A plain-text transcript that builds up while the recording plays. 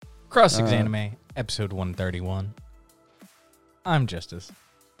Cross ExAnime, episode 131. I'm Justus.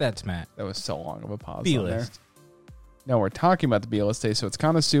 That's Matt. That was so long of a pause. B-list. No, we're talking about the B-list today. So it's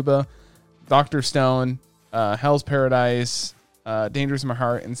Konosuba, Dr. Stone, Hell's Paradise, Dangerous in My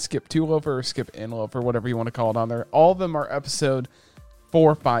Heart, and Skip 2 Loafer or Skip and Loafer, whatever you want to call it on there. All of them are episode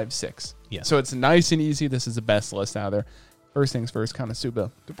 4, 5, 6. Yes. So it's nice and easy. This is the best list out there. First things first,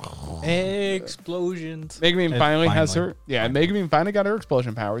 Konosuba. Explosions. Megumin finally has her. Yeah, Megumin finally got her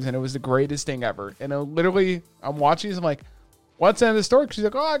explosion powers, and it was the greatest thing ever. And literally, I'm watching this. I'm like, what's the end of the story? She's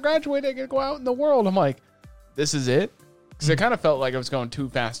like, oh, I graduated. I get to go out in the world. I'm like, this is it? Because it kind of felt like it was going too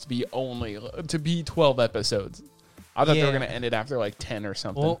fast to be 12 episodes. I thought they were going to end it after like 10 or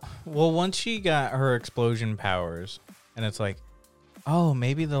something. Well, once she got her explosion powers, and it's like, oh,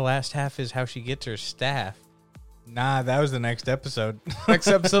 maybe the last half is how she gets her staff. Nah, that was the next episode. Next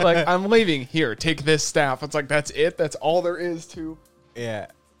episode, like, I'm leaving. Here, take this staff. It's like, that's it? That's all there is to... Yeah.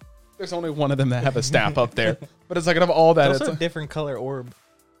 There's only one of them that have a staff up there. But it's like, out of all that... It's also a different color orb.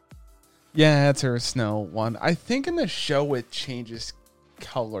 Yeah, that's her snow one. I think in the show it changes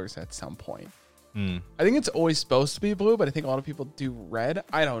colors at some point. I think it's always supposed to be blue, but I think a lot of people do red.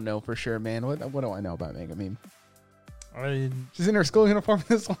 I don't know for sure, man. What do I know about Megumin? She's in her school uniform in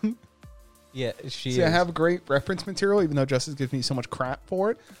this one. Yeah, she See, is. I have great reference material, even though Justus gives me so much crap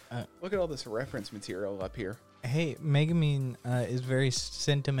for it. Look at all this reference material up here. Hey, Megumin is very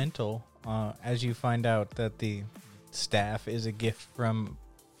sentimental as you find out that the staff is a gift from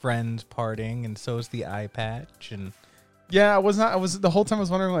friends parting, and so is the eye patch. And yeah, the whole time I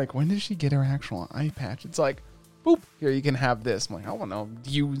was wondering, like, when did she get her actual eye patch? It's like, boop, here, you can have this. I'm like, I don't know,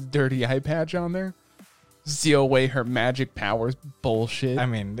 you dirty eye patch on there? Seal away her magic powers bullshit. I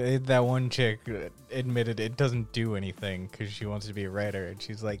mean, that one chick admitted it doesn't do anything because she wants to be a writer, and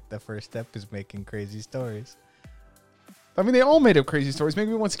she's like, the first step is making crazy stories. I mean, they all made up crazy stories.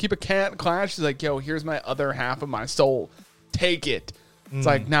 Maybe wants to keep a cat in class. She's like, yo, here's my other half of my soul. Take it. It's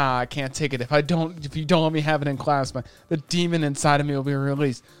like, nah, I can't take it. If you don't let me have it in class, the demon inside of me will be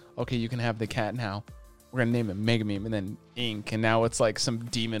released. Okay, you can have the cat now. We're going to name it Megumin and then Ink, and now it's like some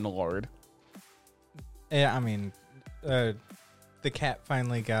demon lord. Yeah, I mean, the cat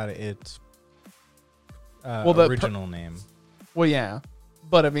finally got its original name. Well, yeah.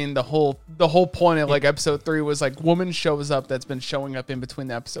 But I mean, the whole point of like episode 3 was like, woman shows up that's been showing up in between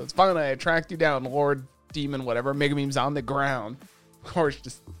the episodes. Finally, I tracked you down, Lord, Demon, whatever. Megumin's on the ground. Of course,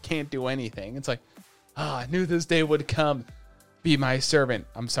 just can't do anything. It's like, I knew this day would come. Be my servant.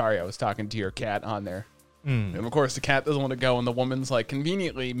 I'm sorry, I was talking to your cat on there. And of course, the cat doesn't want to go, and the woman's like,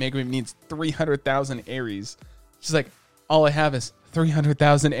 conveniently, Megumin needs 300,000 Aries. She's like, all I have is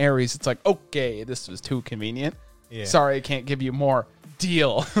 300,000 Aries. It's like, okay, this was too convenient. Yeah. Sorry, I can't give you more.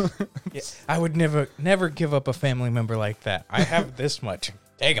 Deal. Yeah, I would never give up a family member like that. I have this much.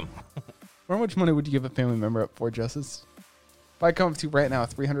 Take him. How much money would you give a family member up for, Justice? If I come to you right now,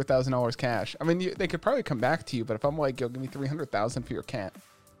 $300,000 cash. I mean, they could probably come back to you, but if I'm like, yo, give me $300,000 for your cat.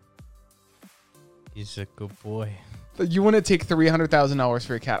 He's a good boy. You wouldn't take $300,000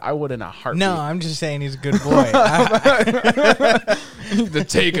 for your cat. I would in a heartbeat. No, I'm just saying he's a good boy. You need to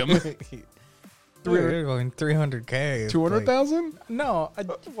take him. You're going 300K. 200,000? No,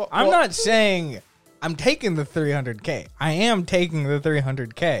 I'm not saying I'm taking the 300K. I am taking the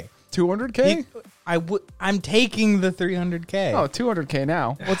 300K. 200K? I'm taking the 300K. Oh, 200K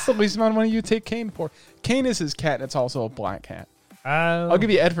now. What's the least amount of money you take Kane for? Kane is his cat, and it's also a black cat. I'll give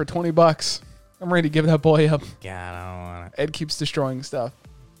you Ed for $20. I'm ready to give that boy up. Yeah, I don't want it. Ed keeps destroying stuff.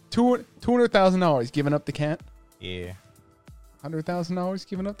 $200,000 giving up the cat? Yeah. $100,000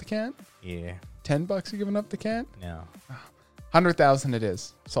 giving up the cat? Yeah. $10 you giving up the cat? No. 100,000 it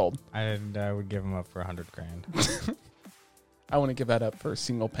is. Sold. I would give him up for $100,000. I want to give that up for a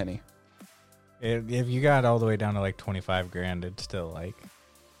single penny. If you got all the way down to like $25,000, it's still like...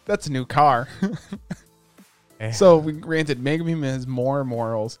 That's a new car. Yeah. So, granted, Megumin has more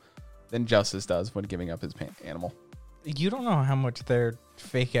morals than Justice does when giving up his animal. You don't know how much their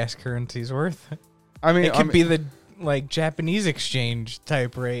fake-ass currency's worth. I mean... It could be the... like Japanese exchange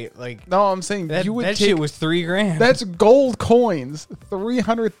type rate. Like, no, I'm saying that, you would that take, shit was $3,000. That's gold coins.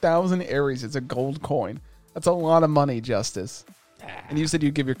 300,000 Aries. It's a gold coin. That's a lot of money, Justice. And you said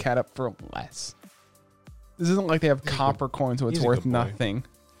you'd give your cat up for less. This isn't like they have copper coins, so it's worth nothing.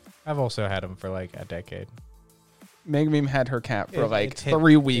 I've also had them for like a decade. Megumin had her cat for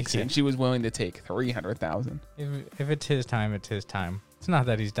 3 weeks, and she was willing to take 300,000. If it's his time, it's his time. It's not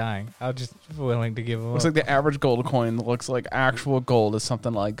that he's dying. I'm just willing to give him Looks up. like the average gold coin looks like actual gold is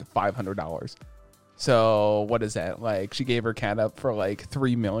something like $500. So what is that? Like, she gave her cat up for like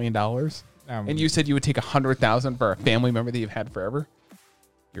 $3 million. And you said you would take 100,000 for a family member that you've had forever?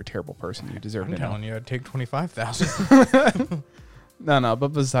 you're a terrible person. You deserve I'm to know. telling you, I'd take 25,000. No. But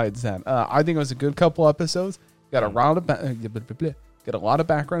besides that, I think it was a good couple episodes. Got a lot of got a lot of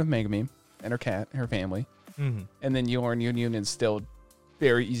background of Megumin and her cat, her family, and then you learn Union is still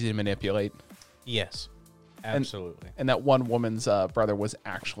very easy to manipulate. Yes, absolutely. And that one woman's brother was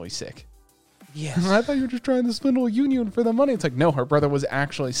actually sick. Yes. I thought you were just trying to swindle Union for the money. It's like, no, her brother was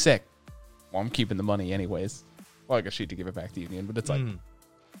actually sick. Well, I'm keeping the money anyways. Well, I guess she had to give it back to Union, but it's like...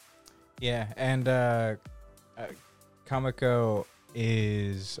 Yeah, and Kamiko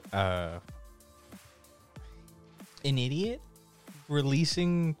is an idiot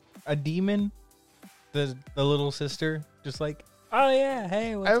releasing a demon. The little sister, just like, oh yeah,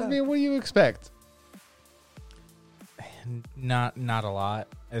 hey, what's up? I mean, what do you expect? Not a lot,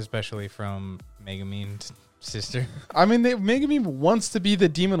 especially from Megumin's sister. I mean, Megumin wants to be the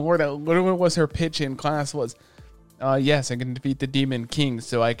demon lord. That literally was her pitch in class was, yes, I can defeat the demon king,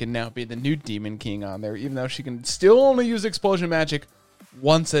 so I can now be the new demon king on there, even though she can still only use explosion magic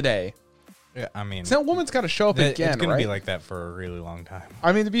once a day. Yeah, I mean, so that woman's got to show up again, it's going right? to be like that for a really long time.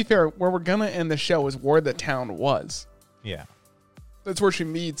 I mean, to be fair, where we're going to end the show is where the town was. Yeah. That's where she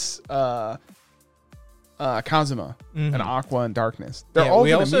meets Kazuma and Aqua and Darkness. They're all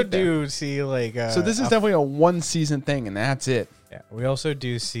we gonna also meet there. do see like So this is definitely a one season thing, and that's it. Yeah, we also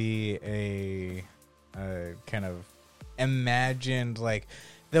do see a kind of imagined like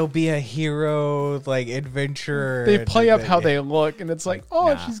there'll be a hero like adventurer. They play up how they look, and it's like, oh,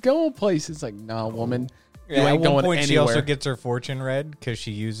 nah. she's going places. Like, no, woman, you Yeah, ain't at one going point, anywhere. she also gets her fortune read because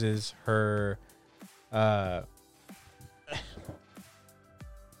she uses her.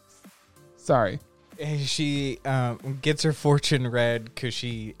 Sorry. She gets her fortune read because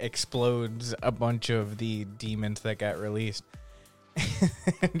she explodes a bunch of the demons that got released.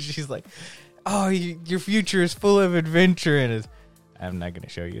 And she's like, oh, your future is full of adventure. And I'm not going to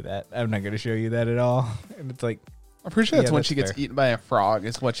show you that. I'm not going to show you that at all. And it's like, I'm pretty sure that's Yeah, when that's she gets fair. eaten by a frog,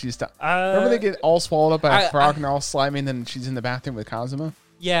 is what she's done. Remember they get all swallowed up by a frog and they're all slimy, and then she's in the bathroom with Kazuma?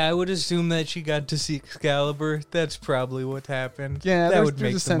 yeah, I would assume that she got to see Excalibur. That's probably what happened. Yeah, that there's would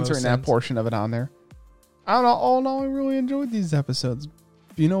make a the censor most in that sense. portion of it on there. I don't know. All in all, I really enjoyed these episodes.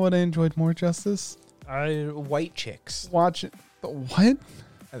 You know what I enjoyed more, Justice? White chicks. Watch it. The what?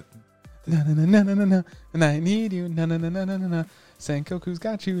 Na na na na na na na. And I need you. Na na na na na na na. Senkoku's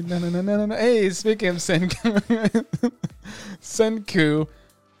got you. Na na na na na na. Hey, speaking of Senku,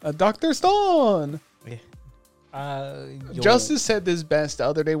 Dr. Stone. Justice said this best the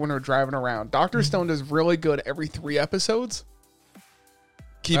other day when we were driving around. Dr. Stone is really good every 3 episodes,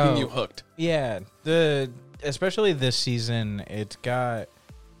 keeping you hooked. Yeah, especially this season, it's got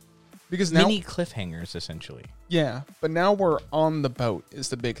Because now, mini cliffhangers essentially. yeah, but now we're on the boat is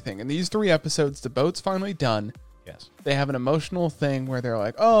the big thing. In these 3 episodes, the boat's finally done. Yes. They have an emotional thing where they're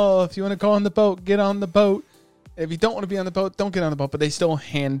like, oh, if you want to go on the boat, get on the boat. If you don't want to be on the boat, don't get on the boat. But they still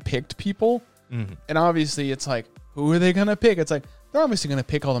handpicked people. Mm-hmm. And obviously, it's like, who are they going to pick? It's like, they're obviously going to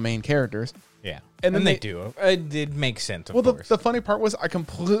pick all the main characters. Yeah. And then they do. It makes sense, of course. The funny part was I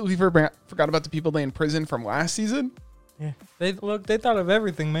completely forgot about the people they imprisoned from last season. Yeah. They thought of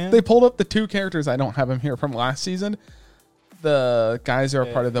everything, man. They pulled up the 2 characters. I don't have them here from last season. The guys are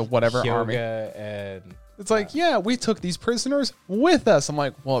a part of the whatever army. And It's like, yeah, we took these prisoners with us. I'm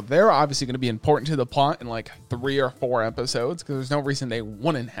like, well, they're obviously going to be important to the plot in like 3 or 4 episodes because there's no reason they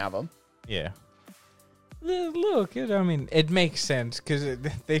wouldn't have them. yeah. Look, I mean, it makes sense because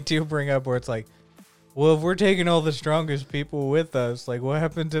they do bring up where it's like, well, if we're taking all the strongest people with us, like, what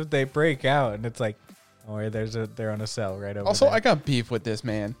happens if they break out? And it's like, oh, they're on a cell right over Also, there. I got beef with this,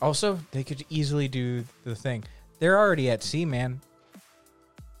 man. Also, they could easily do the thing. They're already at sea, man.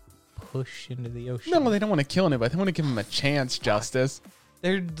 Push into the ocean. No, they don't want to kill anybody. They want to give them a chance, Justice.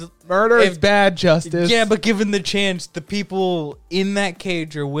 Murder is bad, Justice. Yeah, but given the chance, the people in that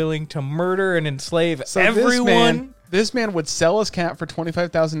cage are willing to murder and enslave everyone. This man would sell his cat for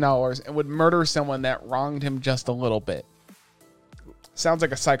 $25,000 and would murder someone that wronged him just a little bit. Sounds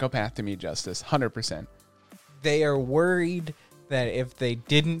like a psychopath to me, Justice. 100%. They are worried that if they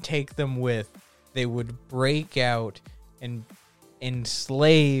didn't take them with, they would break out and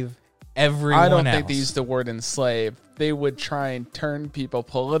enslave everyone I don't else. think they use the word enslave. They would try and turn people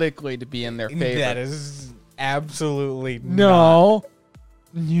politically to be in their favor. That is absolutely No.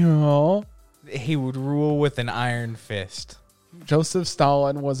 He would rule with an iron fist. Joseph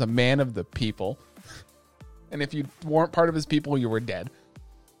Stalin was a man of the people. And if you weren't part of his people, you were dead.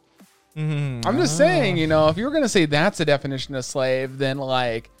 Mm-hmm. I'm just saying, if you were going to say that's a definition of slave, then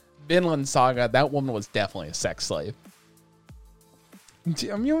like Vinland Saga, that woman was definitely a sex slave.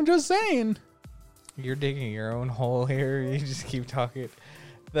 I'm just saying. You're digging your own hole here. You just keep talking.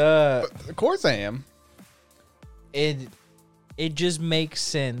 Of course I am. It just makes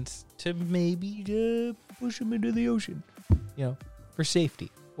sense to maybe push them into the ocean, for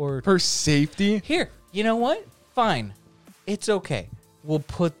safety. Or For safety? here, you know what? Fine. It's okay. We'll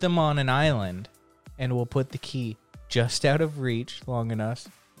put them on an island, and we'll put the key just out of reach long enough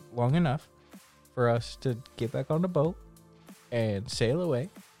for us to get back on the boat and sail away.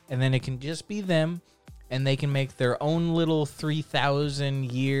 And then it can just be them, and they can make their own little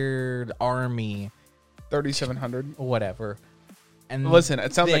 3,000-year army. 3,700. Whatever. And listen,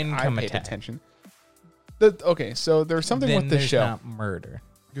 it sounds like then I come paid attack. attention. Okay, so there's something Then with the there's show. not murder.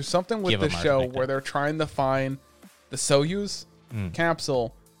 There's something with Give the 'em show arsenic where then. they're trying to find the Soyuz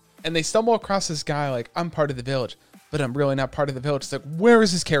capsule, and they stumble across this guy like, I'm part of the village, but I'm really not part of the village. It's like, where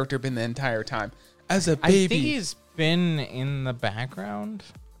has this character been the entire time? As a baby. I think he's been in the background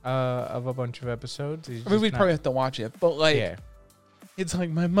of a bunch of episodes. I mean, we'd probably have to watch it, but like, it's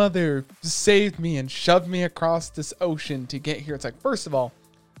like my mother saved me and shoved me across this ocean to get here. It's like, first of all,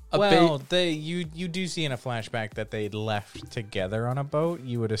 you do see in a flashback that they left together on a boat.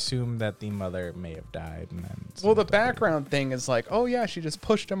 You would assume that the mother may have died. And then the background thing is like, oh yeah, she just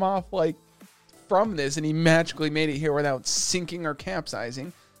pushed him off like from this, and he magically made it here without sinking or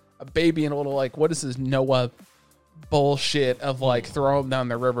capsizing. A baby and a little like, what is this Noah bullshit of like throw him down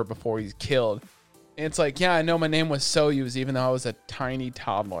the river before he's killed? And it's like, yeah, I know my name was Soyuz, even though I was a tiny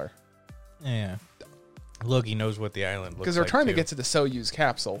toddler. Yeah. Look, he knows what the island looks like. Because they're trying to get to the Soyuz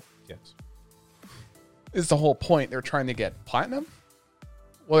capsule. Yes. Is the whole point. They're trying to get platinum?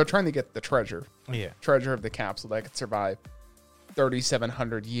 Well, they're trying to get the treasure. Yeah. Treasure of the capsule that could survive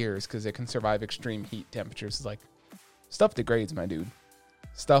 3,700 years because it can survive extreme heat temperatures. It's like, stuff degrades, my dude.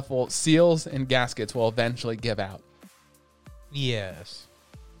 Seals and gaskets will eventually give out. Yes.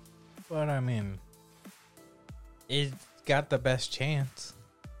 But, I mean, it's got the best chance.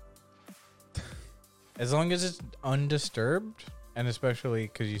 As long as it's undisturbed, and especially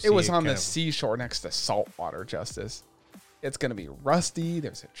because you see it was on the seashore next to salt water, Justus. It's going to be rusty.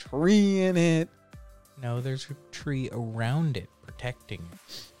 There's a tree in it. No, there's a tree around it protecting it.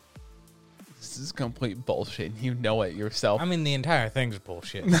 This is complete bullshit. You know it yourself. I mean, the entire thing's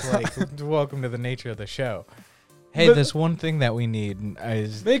bullshit. Like, welcome to the nature of the show. Hey, this one thing that we need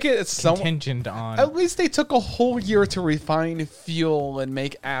is make it contingent on. At least they took a whole year to refine fuel and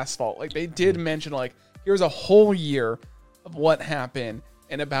make asphalt. Like they did mention, like here's a whole year of what happened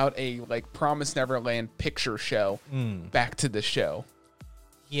and about a like Promised Neverland picture show back to the show.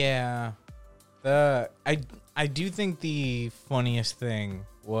 Yeah, I do think the funniest thing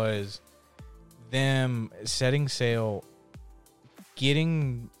was them setting sail,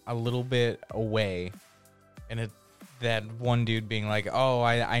 getting a little bit away, and that one dude being like, oh,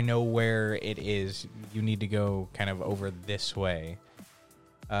 I know where it is. You need to go kind of over this way.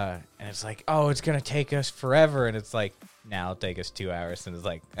 And it's like, oh, it's going to take us forever. And it's like, now it'll take us 2 hours. And it's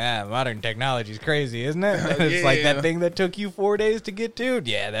like, modern technology is crazy, isn't it? It's like that thing that took you 4 days to get to.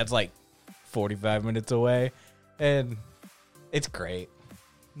 Yeah, that's like 45 minutes away. And it's great.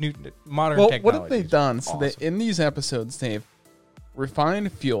 Modern technology. What have they done? Awesome. So that in these episodes, they've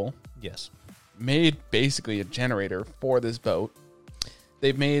refined fuel. Yes. Made basically a generator for this boat.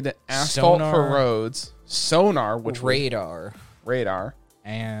 They've made asphalt for roads, sonar, which radar,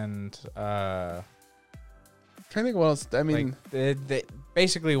 and trying to think what else. I mean,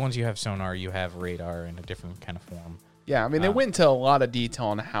 basically, once you have sonar, you have radar in a different kind of form. Yeah, I mean, they went into a lot of detail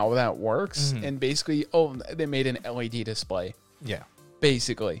on how that works, and basically, they made an LED display. Yeah,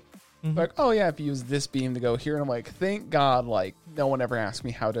 basically. Like, oh yeah, if you use this beam to go here, and I'm like, thank God, like no one ever asked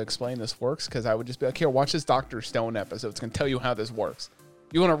me how to explain this works, because I would just be like, here, watch this Dr. Stone episode. It's gonna tell you how this works.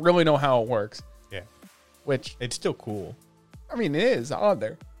 You want to really know how it works. Yeah, which it's still cool. I mean, it is on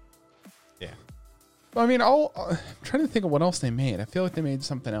there. Yeah, but I mean, I'm trying to think of what else they made. I feel like they made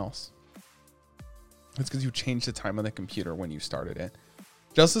something else. It's because you changed the time on the computer when you started it.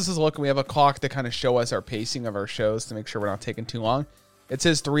 Justus is looking. We have a clock to kind of show us our pacing of our shows to make sure we're not taking too long. It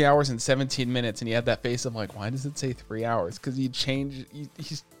says 3 hours and 17 minutes, and you have that face of like, why does it say 3 hours? Because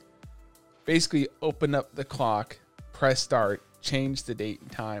he's basically opened up the clock, press start, changed the date and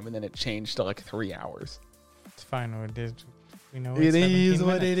time, and then it changed to like 3 hours. It's fine. We know it is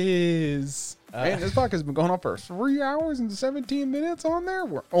what it is. Man, this podcast has been going on for 3 hours and 17 minutes on there.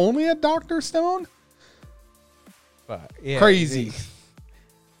 We're only at Dr. Stone. But yeah, crazy.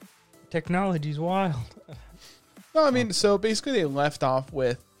 Technology's wild. No, I mean, so basically they left off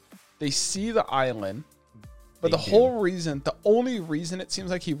with, they see the island, but the only reason it seems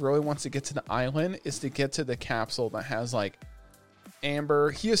like he really wants to get to the island is to get to the capsule that has like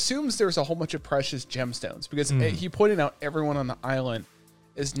amber. He assumes there's a whole bunch of precious gemstones because he pointed out everyone on the island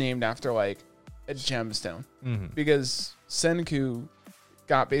is named after like a gemstone. Mm-hmm. Because Senku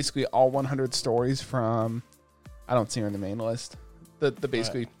got basically all 100 stories from, I don't see her in the main list, the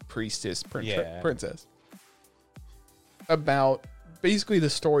basically priestess, princess, about basically the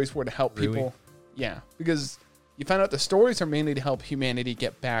stories were to help people. Really? Yeah, because you find out the stories are mainly to help humanity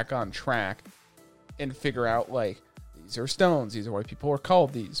get back on track and figure out, like, these are stones, these are why people are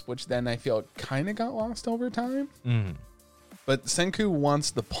called these, which then I feel kind of got lost over time. Mm-hmm. But Senku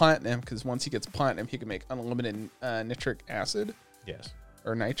wants the platinum, because once he gets platinum, he can make unlimited nitric acid. Yes.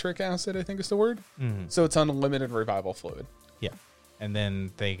 Or nitric acid, I think is the word. Mm-hmm. So it's unlimited revival fluid. Yeah. And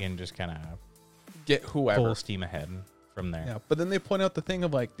then they can just kind of Get whoever. full steam ahead from there. Yeah, but then they point out the thing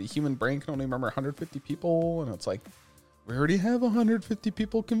of, like, the human brain can only remember 150 people, and it's like, we already have 150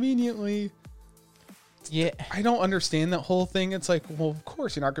 people conveniently. Yeah. I don't understand that whole thing. It's like, well, of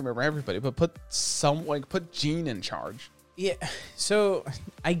course you're not going to remember everybody, but put Gene in charge. Yeah, so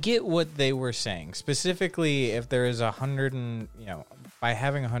I get what they were saying. Specifically, if there is 100 and, by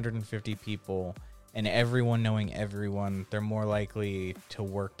having 150 people and everyone knowing everyone, they're more likely to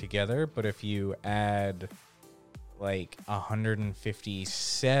work together. But if you add like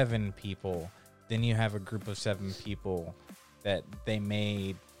 157 people, then you have a group of 7 people that they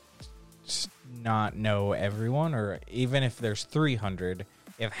may not know everyone, or even if there's 300,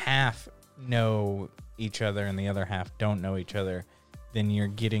 if half know each other and the other half don't know each other, then you're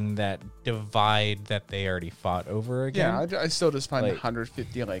getting that divide that they already fought over again. Yeah, I still just find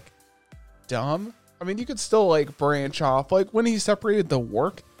 150 like dumb. I mean, you could still like branch off. Like when he separated the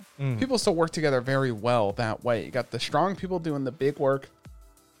work, people still work together very well that way. You got the strong people doing the big work.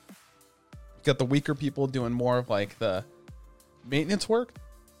 You got the weaker people doing more of like the maintenance work.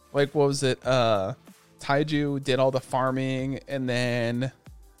 Like what was it? Taiju did all the farming, and then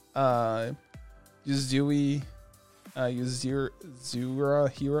Yuzuri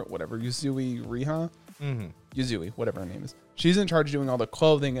Riha, Yuzui, whatever her name is. She's in charge of doing all the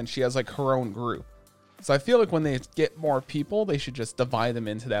clothing, and she has like her own group. So I feel like when they get more people, they should just divide them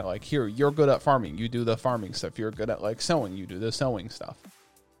into that. Like, here, you're good at farming, you do the farming stuff. You're good at like sewing, you do the sewing stuff.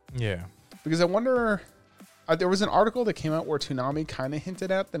 Yeah. Because I wonder, there was an article that came out where Toonami kind of hinted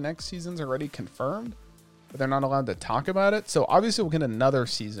at the next season's already confirmed, but they're not allowed to talk about it. So obviously we'll get another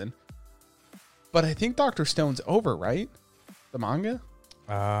season. But I think Dr. Stone's over, right? The manga?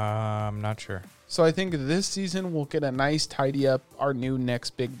 I'm not sure. So I think this season we'll get a nice tidy up our new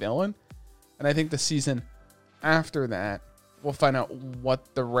next big villain. And I think the season after that, we'll find out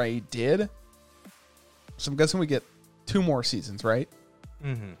what the Ray did. So I'm guessing we get 2 more seasons, right?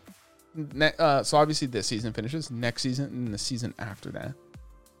 Mm-hmm. So obviously this season finishes. Next season and the season after that.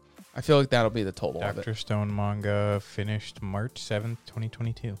 I feel like that'll be the total of it. Dr. Stone manga finished March 7th,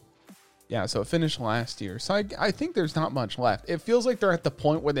 2022. Yeah, so it finished last year. So I think there's not much left. It feels like they're at the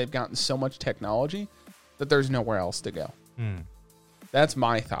point where they've gotten so much technology that there's nowhere else to go. That's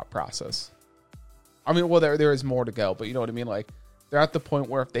my thought process. I mean, well, there is more to go, but you know what I mean? Like, they're at the point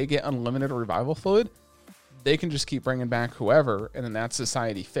where if they get unlimited revival fluid, they can just keep bringing back whoever, and then that's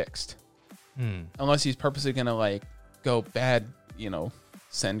society fixed. Unless he's purposely going to, like, go bad,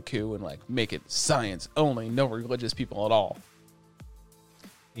 Senku and, like, make it science only, no religious people at all.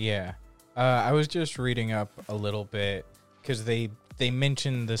 Yeah. I was just reading up a little bit because they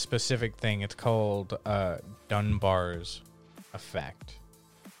mentioned the specific thing. It's called Dunbar's effect,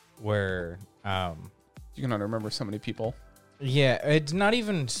 where you cannot remember so many people. Yeah, it's not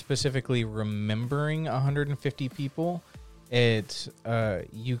even specifically remembering 150 people. It's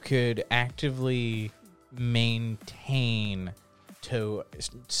you could actively maintain to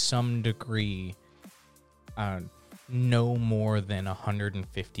some degree no more than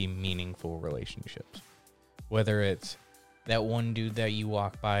 150 meaningful relationships. Whether it's that one dude that you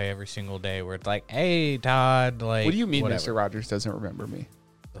walk by every single day where it's like, hey, Todd, like, what do you mean whatever. Mr. Rogers doesn't remember me?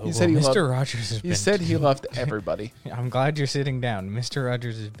 He said Mr. Rogers has been... He said he loved everybody. I'm glad you're sitting down. Mr.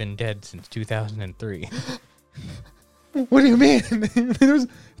 Rogers has been dead since 2003. What do you mean?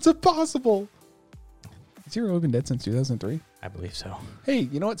 It's impossible. Has he really been dead since 2003? I believe so. Hey,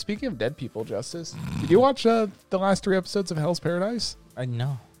 you know what? Speaking of dead people, Justus, did you watch the last 3 episodes of Hell's Paradise? I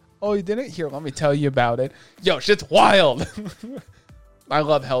know. Oh, you didn't? Here, let me tell you about it. Yo, shit's wild. I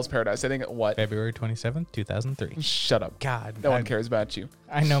love Hell's Paradise. I think what? February 27th, 2003. Shut up. God. No one cares about you.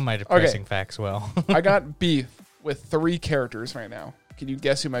 I know my depressing facts well. I got beef with 3 characters right now. Can you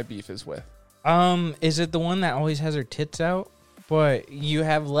guess who my beef is with? Is it the one that always has her tits out? But you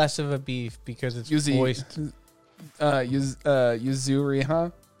have less of a beef because it's voiced. Yuzuri, huh?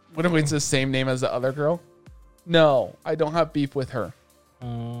 What if it's the same name as the other girl? No, I don't have beef with her.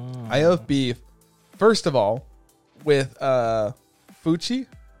 I have beef, first of all, with Fuchi.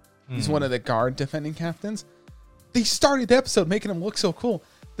 He's one of the guard defending captains. They started the episode making him look so cool.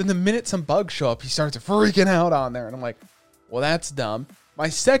 Then the minute some bugs show up, he starts freaking out on there. And I'm like, well, that's dumb. My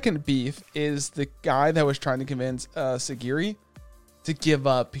second beef is the guy that was trying to convince Sagiri to give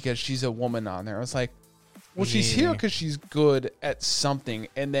up because she's a woman on there. I was like, well, she's here because she's good at something.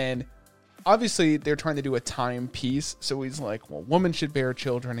 And then obviously they're trying to do a time piece. So he's like, well, women should bear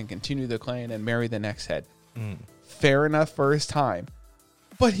children and continue the clan and marry the next head. Fair enough for his time.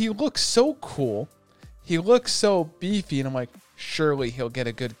 But he looks so cool. He looks so beefy. And I'm like, surely he'll get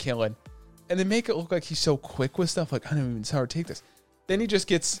a good killing. And they make it look like he's so quick with stuff. Like, I don't even know how to take this. Then he just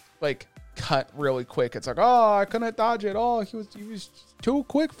gets like cut really quick. It's like, oh, I couldn't dodge it. Oh, he was too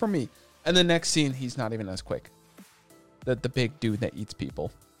quick for me. And the next scene, he's not even as quick. The big dude that eats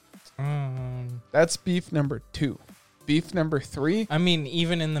people. That's beef number 2. Beef number 3. I mean,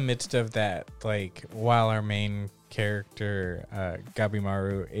 even in the midst of that, like, while our main character,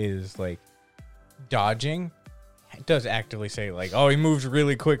 Gabimaru, is, like, dodging, it does actively say, like, oh, he moves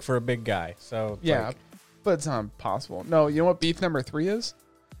really quick for a big guy. So, yeah, like, but it's not impossible. No, you know what beef number 3 is?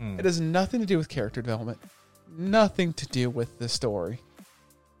 It has nothing to do with character development. Nothing to do with the story.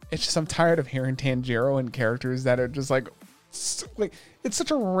 It's just I'm tired of hearing Tanjiro and characters that are just, like, it's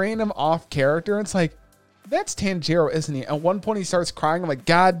such a random off character. It's like, that's Tanjiro, isn't he? At one point, he starts crying. I'm like,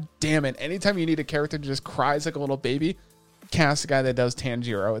 God damn it. Anytime you need a character that just cries like a little baby, cast a guy that does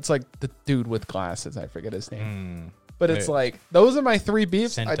Tanjiro. It's like the dude with glasses. I forget his name. But it's like, those are my 3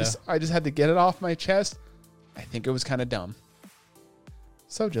 beefs. Senta. I just had to get it off my chest. I think it was kind of dumb.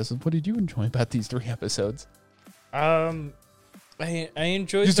 So, Justin, what did you enjoy about these 3 episodes? I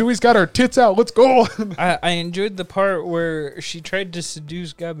enjoyed. Yuzuri's got her tits out. Let's go. I enjoyed the part where she tried to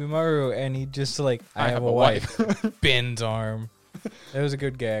seduce Gabimaru, and he just like, I have a wife. Ben's arm. That was a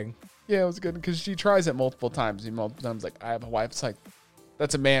good gag. Yeah, it was good because she tries it multiple times. Like, I have a wife. It's like,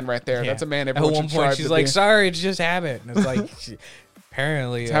 that's a man right there. Yeah. That's a man. At one point, she's like, sorry, it's just habit. And it's like,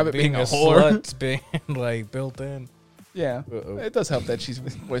 apparently, habit being a slut's being like built in. Yeah, it does help that she's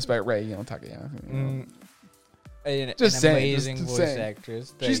voiced by Ray. Takayama. Just an amazing voice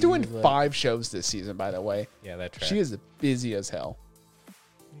actress. She's doing 5 shows this season, by the way. Yeah, that's right. She is busy as hell.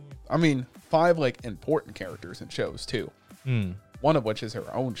 I mean, 5 like important characters in shows too. One of which is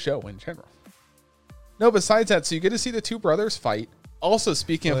her own show in general. No, besides that, so you get to see the 2 brothers fight. Also,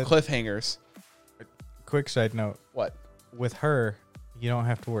 speaking of cliffhangers. Quick side note. What? With her, you don't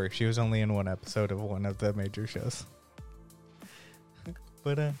have to worry. She was only in 1 episode of one of the major shows.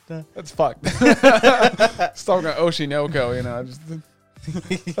 That's fucked. It's talking about Oshinoko, you know.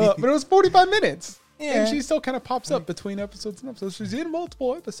 But it was 45 minutes. Yeah. And she still kind of pops up between episodes and episodes. She's in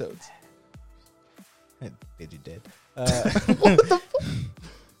multiple episodes. Did you did? What the fuck? You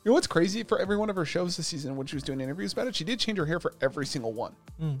know what's crazy? For every one of her shows this season, when she was doing interviews about it, she did change her hair for every single one.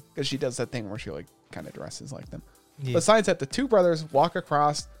 Because she does that thing where she like kind of dresses like them. Yeah. Besides that, the 2 brothers walk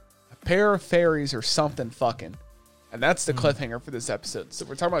across a pair of fairies or something fucking. And that's the cliffhanger for this episode. So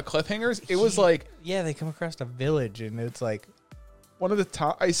we're talking about cliffhangers. It was like... Yeah, they come across a village and it's like... One of the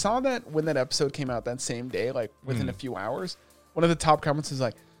top... I saw that when that episode came out that same day, like within a few hours. One of the top comments was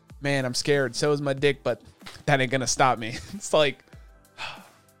like, man, I'm scared. So is my dick, but that ain't going to stop me. It's like...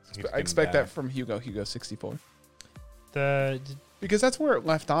 I expect that from Hugo64. Because that's where it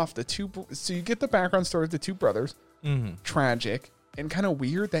left off. So you get the background story of the 2 brothers. Tragic. And kind of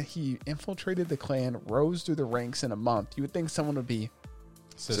weird that he infiltrated the clan, rose through the ranks in a month. You would think someone would be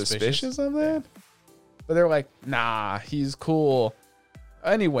suspicious of that. Yeah. But they're like, nah, he's cool.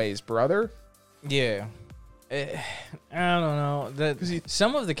 Anyways, brother. Yeah. I don't know.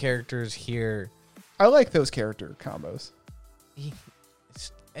 Some of the characters here... I like those character combos.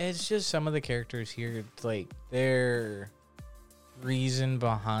 It's just some of the characters here, like, their reason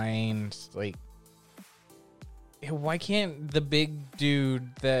behind, like... Why can't the big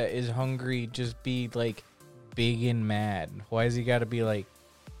dude that is hungry just be, like, big and mad? Why has he got to be, like,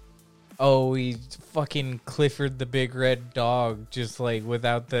 oh, he's fucking Clifford the Big Red Dog, just, like,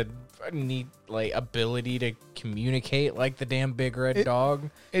 without the neat, like, ability to communicate like the damn Big Red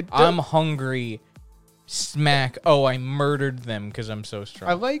Dog? I'm hungry. Smack. Oh, I murdered them because I'm so strong.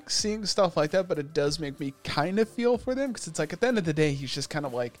 I like seeing stuff like that, but it does make me kind of feel for them because it's like, at the end of the day, he's just kind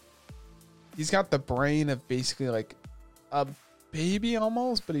of like... He's got the brain of basically like a baby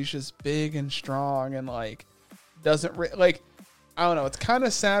almost, but he's just big and strong and like doesn't like, I don't know. It's kind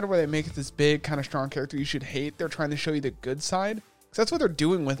of sad where they make it this big kind of strong character you should hate. They're trying to show you the good side because that's what they're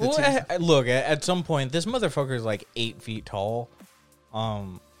doing with it. Well, look, at some point, this motherfucker is like 8 feet tall,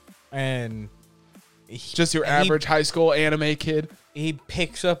 and just your average high school anime kid. He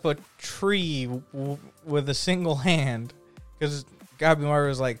picks up a tree with a single hand because Gabimaru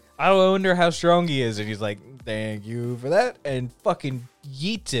was like, I wonder how strong he is. And he's like, thank you for that. And fucking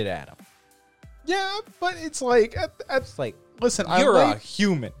yeets it at him. Yeah, but it's like, It's like, listen, you're a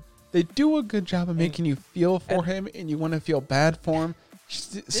human. They do a good job of making you feel for him, and you want to feel bad for him.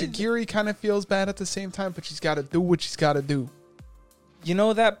 Sagiri kind of feels bad at the same time, but she's got to do what she's got to do. You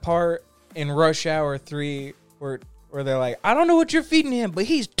know that part in Rush Hour 3 where they're like, I don't know what you're feeding him, but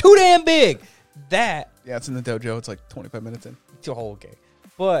he's too damn big. Yeah, it's in the dojo. It's like 25 minutes in. It's a whole game.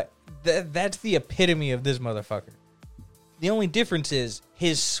 But that's the epitome of this motherfucker. The only difference is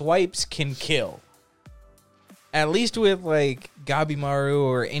his swipes can kill. At least with, like, Gabimaru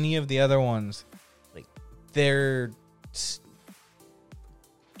or any of the other ones, like, their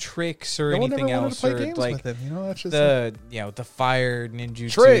tricks or anything else, or like with him, that's just the fire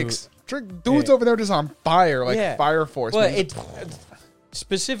ninjutsu tricks. Dudes over there just on fire, like Fire Force. But it's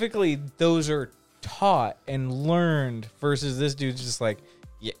specifically those are taught and learned versus this dude's just like,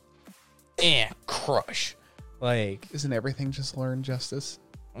 crush. Like, isn't everything just learned, Justice?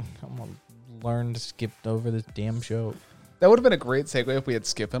 I'm gonna learn to skip over this damn show. That would have been a great segue if we had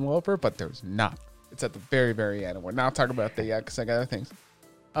Skip and Loafer, but there's not. It's at the very, very end. And we're not talking about that yet because I got other things.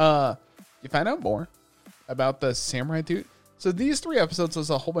 You find out more about the samurai dude. So these 3 episodes was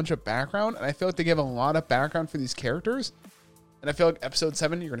a whole bunch of background, and I feel like they give a lot of background for these characters. And I feel like episode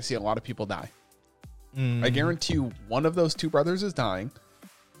 7, you're going to see a lot of people die. I guarantee you one of those 2 brothers is dying.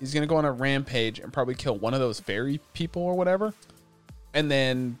 He's going to go on a rampage and probably kill one of those fairy people or whatever. And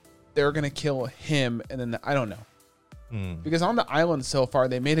then they're going to kill him, and then I don't know. Because on the island so far,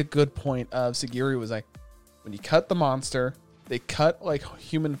 they made a good point of Sagiri was like, when you cut the monster, they cut like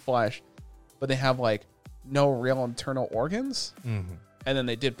human flesh, but they have like no real internal organs. And then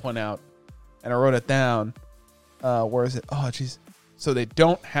they did point out, and I wrote it down. Where is it? Oh, jeez. So they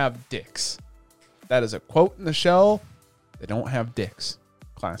don't have dicks. That is a quote in the show. They don't have dicks.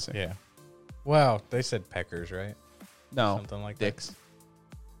 Classic. Yeah. Wow, they said peckers, right? No, something like dicks.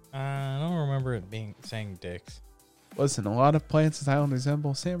 I don't remember it saying dicks. Listen, a lot of plants in this island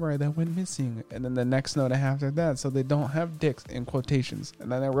resemble samurai that went missing. And then the next note I have after that, so they don't have dicks in quotations.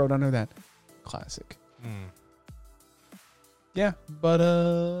 And then I wrote under that, classic. Yeah, but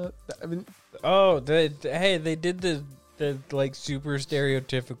I mean, they did the like super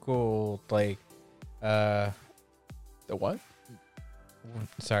stereotypical like the what?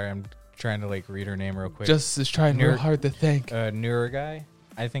 Sorry, I'm trying to like read her name real quick. Just is trying real hard to think. Nuragai,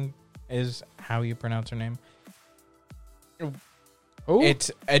 I think is how you pronounce her name. Who? It's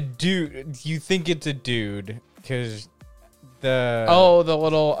a dude. You think it's a dude because the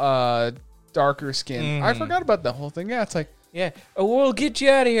little darker skin. I forgot about the whole thing. Yeah, it's like we'll get you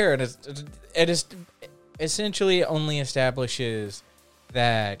out of here, and it essentially only establishes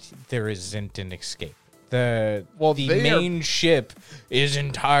that there isn't an escape. The main ship is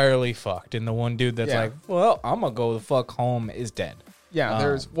entirely fucked, and the one dude that's like, well, I'm gonna go the fuck home is dead. Yeah,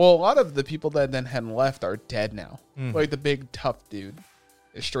 there's a lot of the people that then had left are dead now. Like the big tough dude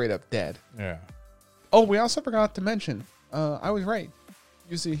is straight up dead. Yeah. Oh, we also forgot to mention. I was right.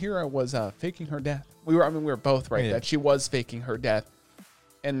 Yuzahira was faking her death. We were both right that she was faking her death,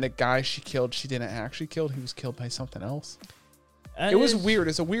 and the guy she killed, she didn't actually kill. He was killed by something else. It was weird.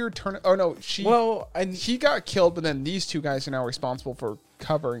 It's a weird turn. Oh no, he got killed, but then these 2 guys are now responsible for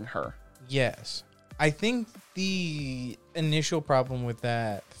covering her. Yes. I think the initial problem with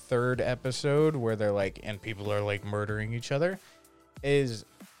that 3rd episode where they're like, and people are like murdering each other, is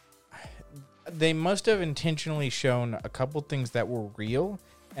they must have intentionally shown a couple things that were real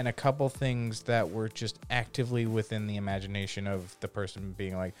and a couple things that were just actively within the imagination of the person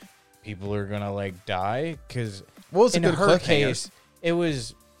being like, people are gonna like die. Because in her case, it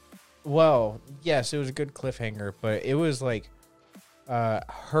was, well, yes, it was a good cliffhanger, but it was like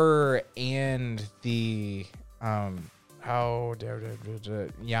her and the Yamada.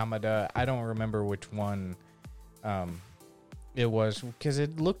 I don't remember which one it was, because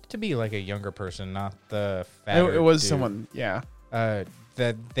it looked to be like a younger person, not the fatter It was dude. someone, yeah.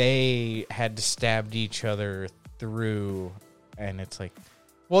 That they had stabbed each other through, and it's like,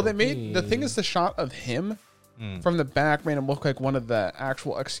 well, they made the thing is the shot of him from the back made him look like one of the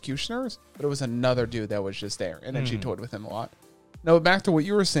actual executioners, but it was another dude that was just there, and then she toyed with him a lot. No, back to what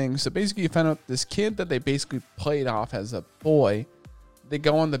you were saying. So basically, you found out this kid that they basically played off as a boy. They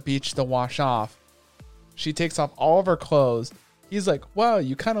go on the beach to wash off. She takes off all of her clothes. He's like, "Wow,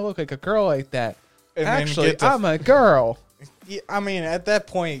 you kind of look like a girl like that." And actually, I'm a girl. I mean, at that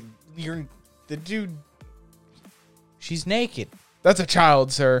point, you're the dude. She's naked. That's a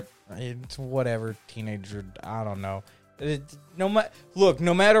child, sir. It's whatever, teenager. I don't know.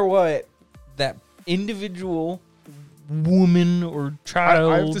 No matter what, that individual woman or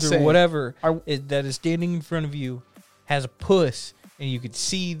child I have to or say, whatever that is standing in front of you has a puss and you could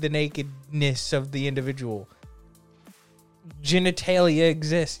see the nakedness of the individual. Genitalia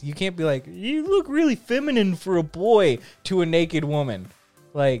exists. You can't be like, you look really feminine for a boy to a naked woman.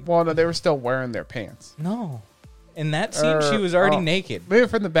 Like, well, no, they were still wearing their pants. no. In that scene, she was already naked. Maybe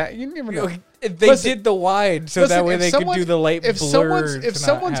from the back. You never know. They did the wide so that way they could do the light blur. If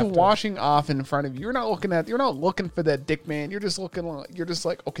someone's washing off in front of you, you're not looking for that dick, man. You're just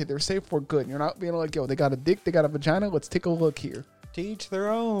like, okay, they're safe, we're good. You're not being like, yo, they got a dick, they got a vagina. Let's take a look here. To each their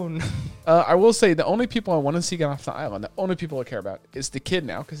own. I will say the only people I want to see get off the island, the only people I care about is the kid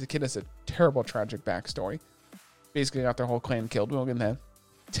now, because the kid has a terrible, tragic backstory. Basically got their whole clan killed. We won't get into that.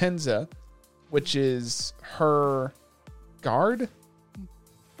 Tenza, which is her guard,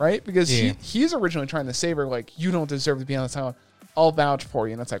 right? Because he's originally trying to save her, like, you don't deserve to be on this island. I'll vouch for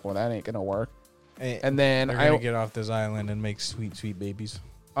you. And it's like, well, that ain't going to work. And then they're going to get off this island and make sweet, sweet babies.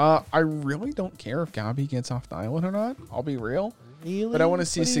 I really don't care if Gabi gets off the island or not. I'll be real. Really? But I want to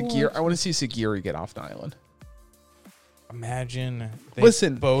see Sagiri get off the island. Imagine they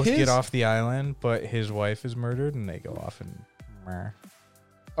both get off the island, but his wife is murdered and they go off and...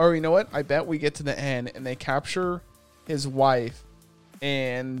 Or you know what? I bet we get to the end and they capture his wife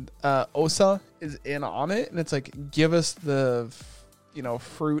and Osa is in on it. And it's like, give us the,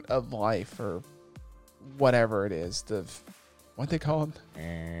 fruit of life or whatever it is. What they call it?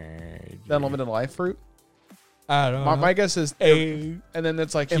 The unlimited life fruit? I don't know. My guess is... and then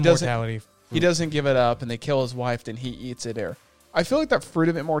it's like, he doesn't give it up and they kill his wife, then he eats it there. I feel like that fruit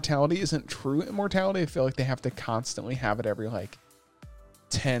of immortality isn't true immortality. I feel like they have to constantly have it every,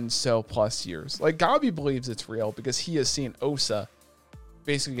 10 so plus years. Like, Gabi believes it's real because he has seen Osa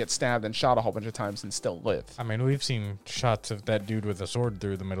basically get stabbed and shot a whole bunch of times and still live. I mean, we've seen shots of that dude with a sword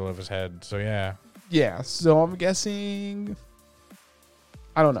through the middle of his head, so yeah. Yeah, so I'm guessing...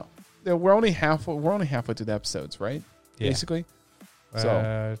 I don't know. We're only halfway through the episodes, right? Yeah. Basically.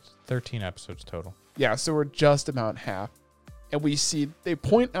 So 13 episodes total. Yeah, so we're just about half. And they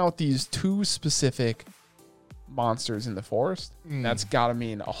point out these two specific monsters in the forest. That's gotta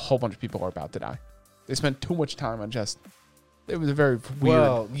mean a whole bunch of people are about to die. They spent too much time on it was a very weird.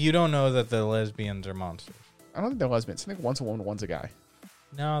 Well, you don't know that the lesbians are monsters. I don't think they're lesbians. I think one's a woman, one's a guy.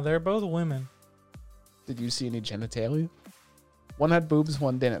 No, they're both women. Did you see any genitalia? One had boobs,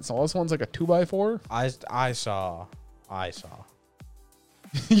 one didn't. So this one's like a 2x4. I saw.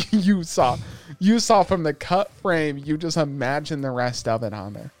 You saw from the cut frame. You just imagine the rest of it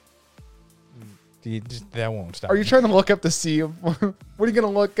on there. That won't stop. Are you trying to look up the sea of... What are you going to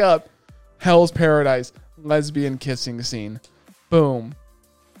look up? Hell's Paradise. Lesbian kissing scene. Boom.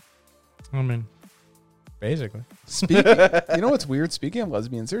 I mean, basically. You know what's weird? Speaking of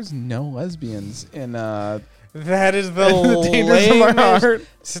lesbians, there's no lesbians in... that is the Dangers of my heart.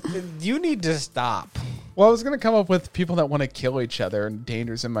 You need to stop. Well, I was going to come up with people that want to kill each other and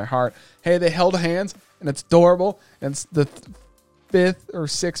Dangers in my heart. Hey, they held hands, and it's adorable, and it's the... 5th or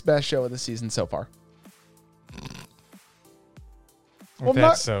 6th best show of the season so far. Well,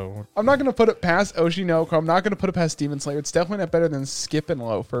 I'm not going to put it past Oshinoko. I'm not going to put it past Demon Slayer. It's definitely not better than Skip and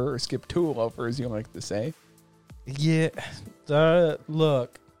Loafer, or Skip 2 Loafer, as you like to say. Yeah.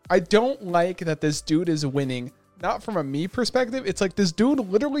 Look. I don't like that this dude is winning. Not from a me perspective. It's like this dude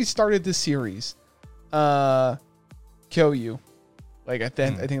literally started the series. Kyoyu. I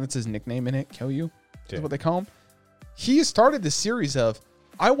think that's his nickname in it. Kyoyu is what they call him. He started the series of,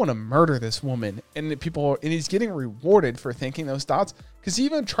 I want to murder this woman, and he's getting rewarded for thinking those thoughts because he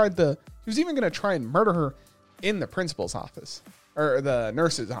was even going to try and murder her in the principal's office or the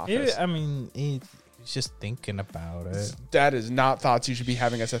nurse's office. Yeah, I mean, he's just thinking about it. That is not thoughts you should be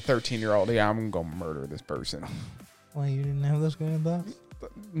having as a 13-year-old. Yeah, I'm going to murder this person. Well, you didn't have those kind of thoughts?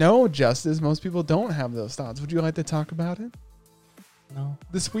 No, Justus. Most people don't have those thoughts. Would you like to talk about it? No.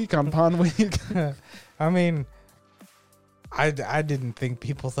 This week on Pond Week. I mean... I didn't think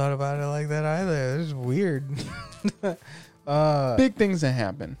people thought about it like that either. It was weird. Big things that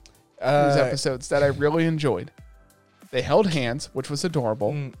happen. These episodes that I really enjoyed. They held hands, which was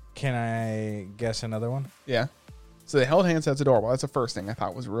adorable. Can I guess another one? Yeah. So they held hands. That's adorable. That's the first thing I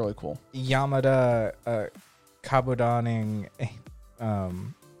thought was really cool. Yamada kabudaning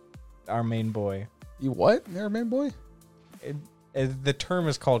our main boy. You what? Their main boy? The term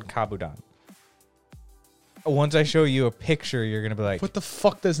is called kabudan. Once I show you a picture, you're going to be like... What the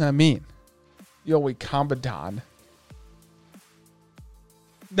fuck does that mean? Yo, we kabudan.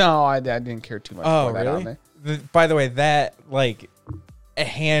 No, I didn't care too much for that on there. By the way, that, a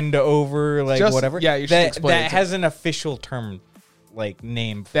hand over, whatever. Yeah, you should explain that has an official term like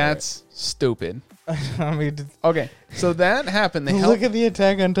name for That's stupid. I mean, Okay, so that happened. They look at the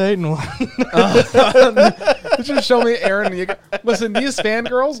Attack on Titan one. Just show me Aaron. Listen, these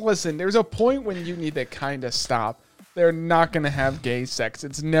fangirls, listen, there's a point when you need to kind of stop. They're not going to have gay sex.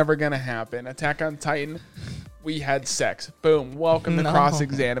 It's never going to happen. Attack on Titan, we had sex. Boom. Welcome to Cross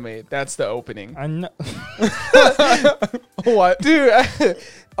ExAnime. That's the opening. I know. What? Dude,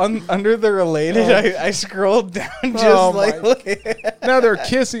 under the related, I scrolled down just Now they're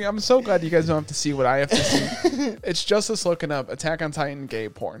kissing. I'm so glad you guys don't have to see what I have to see. It's Justus looking up Attack on Titan gay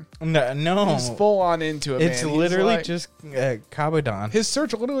porn. No. He's full on into it, It's man. literally He's just Kabadon. his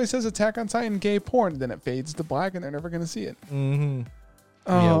search literally says Attack on Titan gay porn, then it fades to black and they're never going to see it. Mm-hmm.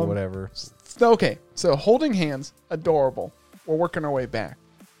 Yeah, whatever. Okay, so holding hands, adorable. We're working our way back.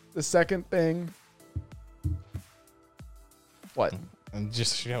 The second thing... What? I'm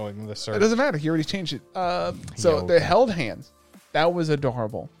just showing the It search. doesn't matter. He already changed it. They held hands. That was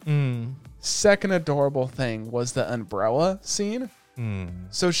adorable. Second adorable thing was the umbrella scene.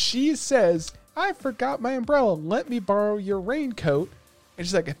 So she says, I forgot my umbrella. Let me borrow your raincoat. And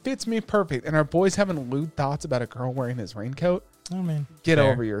she's like, it fits me perfect. And our boy's having lewd thoughts about a girl wearing his raincoat. Oh, man. Get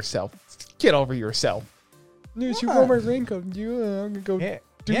over yourself. Get over yourself. Yes, you wore my raincoat. I'm going to go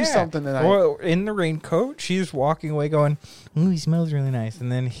do something tonight. Well, in the raincoat, she's walking away going, ooh, he smells really nice.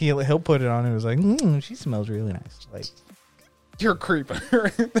 And then he'll put it on and it was like, she smells really nice. Like, you're a creeper.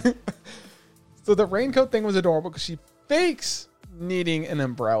 So the raincoat thing was adorable because she fakes needing an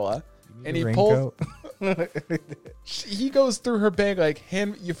umbrella. And he pulls... he goes through her bag like,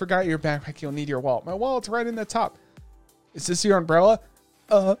 you forgot your backpack. You'll need your wallet. My wallet's right in the top. Is this your umbrella?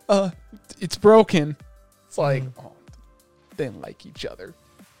 It's broken. It's like, oh, they like each other.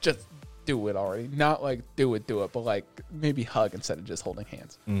 Just do it already. Not like do it, but like maybe hug instead of just holding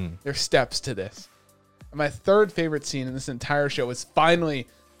hands. There's steps to this. And my third favorite scene in this entire show is finally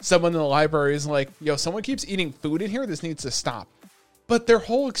someone in the library is like, yo, someone keeps eating food in here. This needs to stop. But their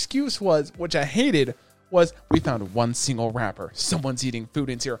whole excuse was, which I hated, was we found one single wrapper. Someone's eating food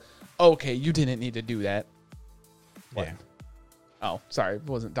in here. Okay, you didn't need to do that. What? Yeah. Oh, sorry. I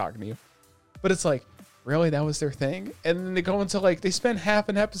wasn't talking to you. But it's like, really? That was their thing? And then they go into like, they spend half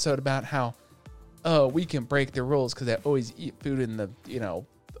an episode about how, we can break the rules because they always eat food in the,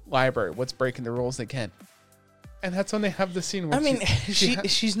 library. What's breaking the rules? They can. And that's when they have the scene where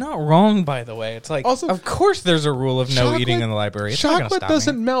she's not wrong, by the way. It's like, also, of course there's a rule of no eating in the library. It's chocolate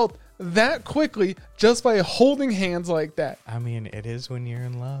doesn't melt that quickly just by holding hands like that. I mean, it is when you're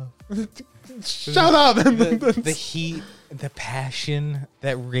in love. Shut up. The heat, the passion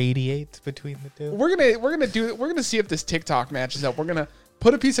that radiates between the two. We're gonna see if this TikTok matches up. We're gonna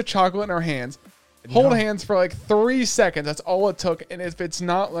put a piece of chocolate in our hands, hold hands for like 3 seconds. That's all it took. And if it's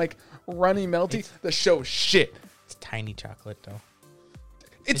not like runny melty, the show's shit. It's tiny chocolate though.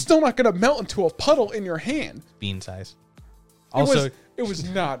 It's still not gonna melt into a puddle in your hand. It's bean size. It was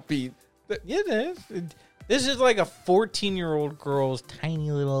not bean. It is. This is like a 14-year-old girl's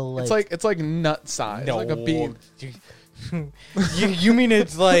tiny little. Like, it's like nut size. No, like a bean. you mean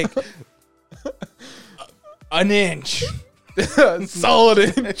it's like an inch,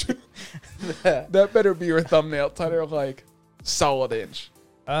 solid inch. That better be your thumbnail title, like solid inch.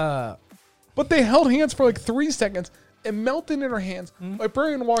 But they held hands for like 3 seconds. It melted in her hands.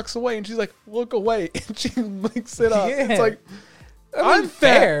 Librarian walks away and she's like, look away. And she licks it up. Yeah. It's like, I'm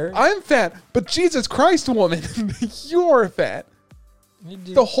fat. But Jesus Christ, woman, you're fat.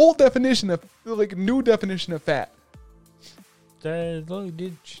 The whole definition of, like, new definition of fat.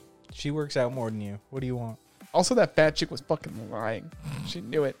 She works out more than you. What do you want? Also, that fat chick was fucking lying. She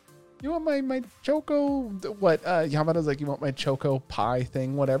knew it. You want my choco? What? Yamada's like, you want my choco pie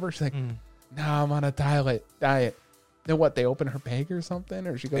thing? Whatever. She's like, no, I'm on a diet. Then what? They open her bag or something,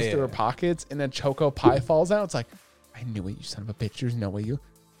 or she goes through her pockets, and then choco pie falls out. It's like, I knew it, you son of a bitch. There's no way you.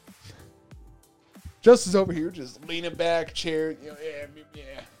 Justus over here, just leaning back, chair. Yeah.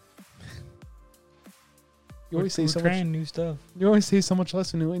 You always say so much new stuff. You always say so much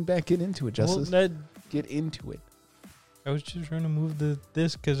less when you lean back. Get into it, Justus. Get into it. I was just trying to move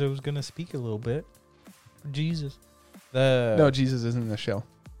this because I was gonna speak a little bit. Jesus. No, Jesus isn't in the show.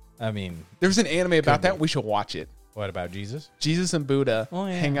 I mean, there's an anime about that. We should watch it. What about Jesus? Jesus and Buddha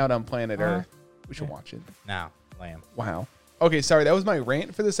hang out on planet Earth. We should watch it. Now, lamb. Wow. Okay, sorry. That was my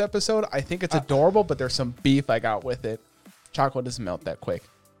rant for this episode. I think it's adorable, but there's some beef I got with it. Chocolate doesn't melt that quick.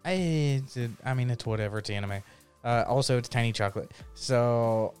 I mean, it's whatever. It's anime. Also, it's tiny chocolate.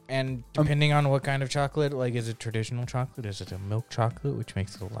 So, and depending on what kind of chocolate, like, is it traditional chocolate? Is it a milk chocolate, which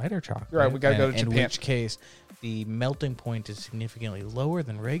makes it a lighter chocolate? Right, we gotta go to Japan. In which case, the melting point is significantly lower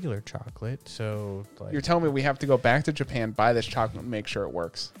than regular chocolate. So, like, You're telling me we have to go back to Japan, buy this chocolate, and make sure it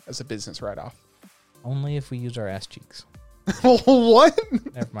works as a business write-off? only if we use our ass cheeks. What?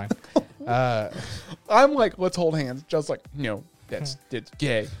 Never mind. I'm like, let's hold hands. Just like, no, that's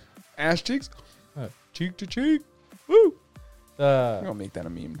gay. Ass cheeks, cheek to cheek. Woo! I'm gonna make that a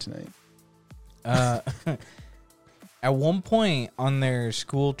meme tonight. At one point on their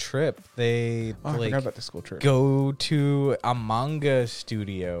school trip, they I forgot about the school trip. go to a manga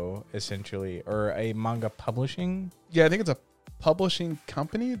studio, essentially, or a manga publishing. Yeah, I think it's a publishing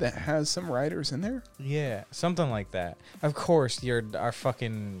company that has some writers in there. Yeah, something like that. Of course, you're our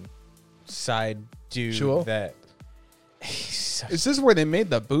fucking side dude. Sure. That Is this where they made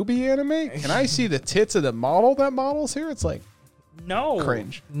the booby anime? Can I see the tits of the model that models here? It's like no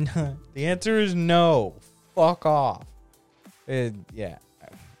cringe. No. The answer is no. Fuck off. It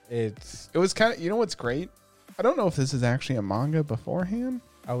was kind of, you know what's great? I don't know if this is actually a manga beforehand.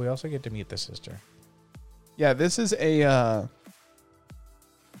 Oh, we also get to meet the sister. Yeah, this is a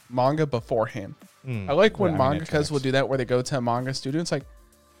manga beforehand. I like when mangakas will do that, where they go to a manga studio. It's like,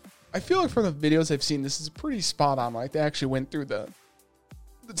 I feel like from the videos I've seen, this is pretty spot on. Like, they actually went through the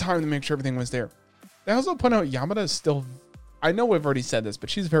time to make sure everything was there. They also point out Yamada is still, I know we've already said this, but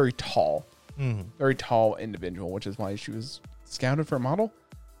she's very tall. Very tall individual, which is why she was scouted for a model.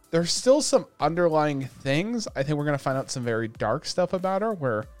 There's still some underlying things. I think we're going to find out some very dark stuff about her,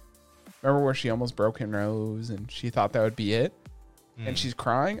 remember where she almost broke her nose and she thought that would be it? And she's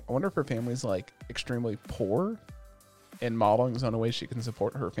crying. I wonder if her family's like extremely poor and modeling is the only way she can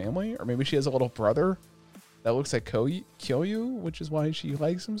support her family. Or maybe she has a little brother that looks like Kyoyu, which is why she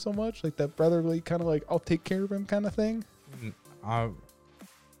likes him so much. Like that brotherly kind of like, I'll take care of him kind of thing.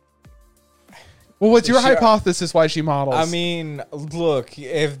 Well, what's your hypothesis why she models? I mean, look,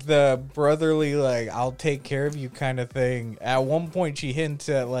 if the brotherly, like, I'll take care of you kind of thing, at one point she hints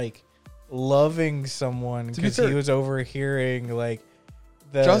at, like, loving someone because he was overhearing, like,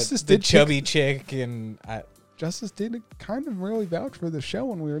 the chubby chick, and Justus did kind of really vouch for the show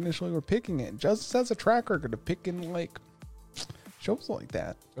when we initially were picking it. Justus has a track record of picking, like, shows like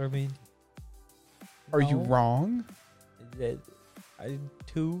that. I mean, are you wrong?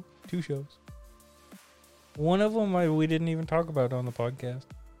 Two shows. One of them we didn't even talk about on the podcast.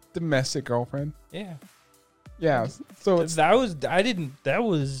 Domestic Girlfriend. Yeah. Yeah. So that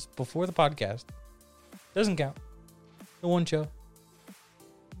was before the podcast. Doesn't count. The one show.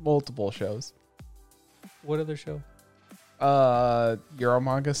 Multiple shows. What other show?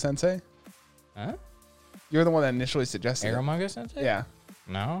 Euromanga Sensei. Huh? You're the one that initially suggested Euromanga Sensei? Yeah.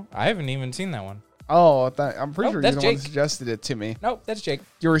 No, I haven't even seen that one. Oh, I'm pretty sure you're the Jake. one that suggested it to me. Nope, that's Jake.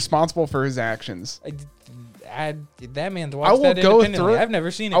 You're responsible for his actions. That man's watched that independently. I've never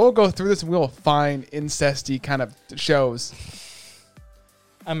seen it. I will go through this and we will find incesty kind of shows.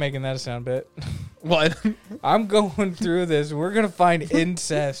 I'm making that a sound bit. What? I'm going through this. We're going to find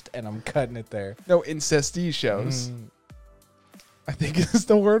incest, and I'm cutting it there. No, incesty shows. I think is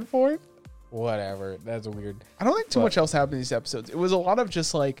the word for it. Whatever. That's weird. I don't think too much else happened in these episodes. It was a lot of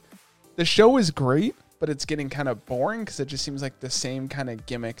just like, the show is great, but it's getting kind of boring because it just seems like the same kind of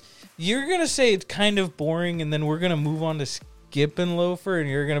gimmick. You're going to say it's kind of boring, and then we're going to move on to Skip and Loafer, and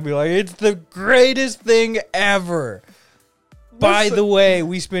you're going to be like, it's the greatest thing ever. By the way,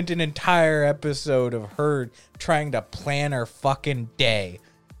 we spent an entire episode of her trying to plan her fucking day.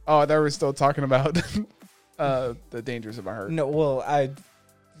 Oh, I thought we were still talking about the dangers of my heart. No, well,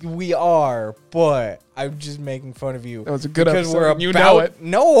 we are, but I'm just making fun of you. That was a good episode. We're you know it.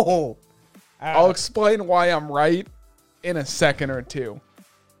 No. I'll explain why I'm right in a second or two.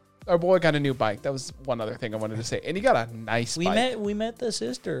 Our boy got a new bike. That was one other thing I wanted to say. And he got a nice bike. We met the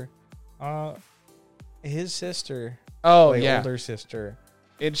sister. His sister. Oh, yeah. Older sister.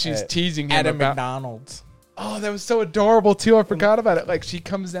 And she's teasing him at a about McDonald's. Oh, that was so adorable, too. I forgot about it. Like, she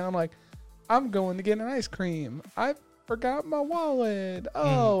comes down like, I'm going to get an ice cream. I forgot my wallet.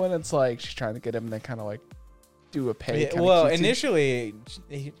 Oh, and it's like, she's trying to get him to kind of like do a pay. Yeah, well, initially,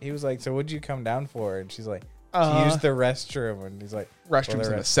 he was like, so what'd you come down for? And she's like, to use the restroom. And he's like, restroom's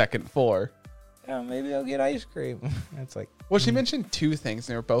on the second floor. Yeah, maybe I'll get ice cream. It's like, well, she mentioned two things.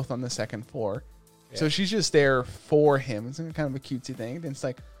 They were both on the second floor. Yeah. So she's just there for him. It's kind of a cutesy thing. And it's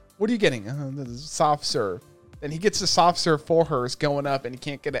like, what are you getting? The soft serve. And he gets the soft serve for her. It's going up, and he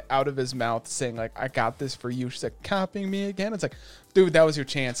can't get it out of his mouth, saying like, I got this for you. She's like, copying me again. It's like, dude, that was your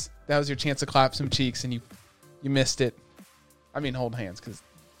chance. That was your chance to clap some cheeks, and you missed it. I mean, hold hands, because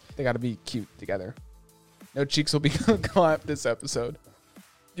they got to be cute together. No cheeks will be clapped this episode. Do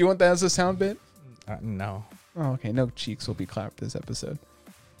you want that as a sound bit? No. Oh, okay. No cheeks will be clapped this episode.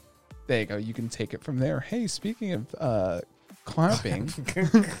 There you go. You can take it from there. Hey, speaking of clapping.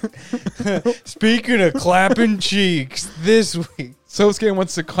 Speaking of clapping cheeks, this week. Sosuke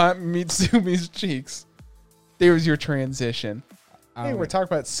wants to clap Mitsumi's cheeks. There's your transition. Hey, we're talking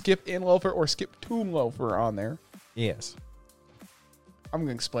about Skip and Loafer or Skip to Loafer on there. Yes. I'm going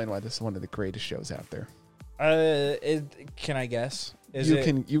to explain why this is one of the greatest shows out there. Can I guess?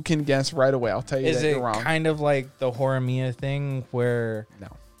 You can guess right away. I'll tell you that you're wrong. Is it kind of like the Horimiya thing where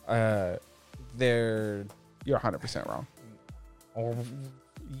no, they're you're 100% wrong. Or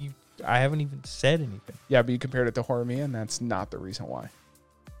I haven't even said anything. Yeah, but you compared it to Horimiya, and that's not the reason why.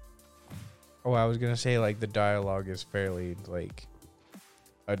 Oh, I was gonna say like the dialogue is fairly like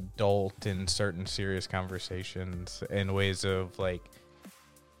adult in certain serious conversations and ways of like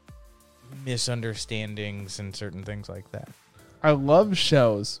misunderstandings and certain things like that. I love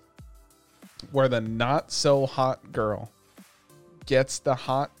shows where the not so hot girl gets the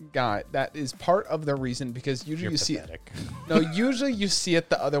hot guy. That is part of the reason, because usually usually you see it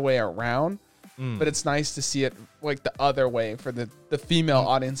the other way around. But it's nice to see it like the other way for the female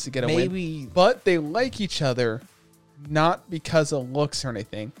audience to get a win. But they like each other not because of looks or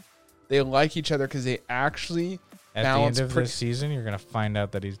anything. They like each other because they actually balance. At the end of this season, you're going to find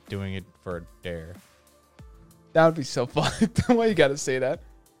out that he's doing it for a dare. That would be so fun. Why you got to say that?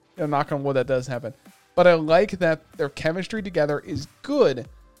 Knock on wood, that does happen. But I like that their chemistry together is good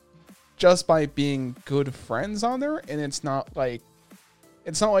just by being good friends on there. And it's not like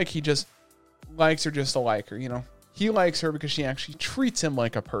he just likes her just to like her, you know. He likes her because she actually treats him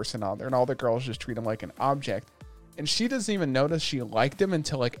like a person on there, and all the girls just treat him like an object. And she doesn't even notice she liked him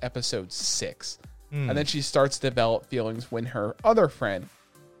until like episode 6. And then she starts to develop feelings when her other friend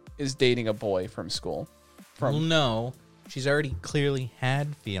is dating a boy from school. Well, no, she's already clearly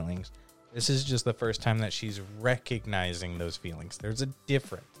had feelings. This is just the first time that she's recognizing those feelings. There's a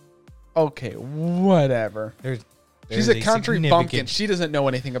difference. Okay, whatever. She's a country bumpkin. She doesn't know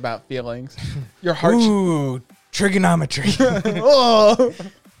anything about feelings. Your heart. Ooh, trigonometry. Oh.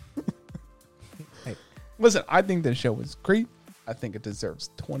 Hey, listen, I think this show is great. I think it deserves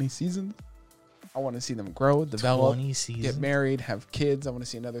 20 seasons. I want to see them grow, develop, get married, have kids. I want to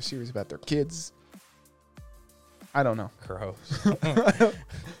see another series about their kids. I don't know. Gross.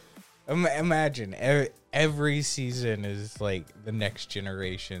 Imagine every season is like the next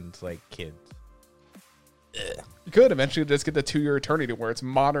generation's like kids. You could eventually just get the 2-year eternity where it's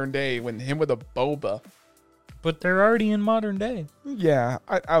modern day when him with a boba. But they're already in modern day. Yeah,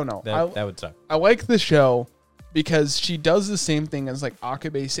 I don't know. That would suck. I like the show because she does the same thing as like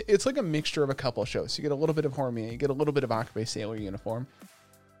Akabe. It's like a mixture of a couple of shows. You get a little bit of Horimiya, you get a little bit of Akabe Sailor Uniform.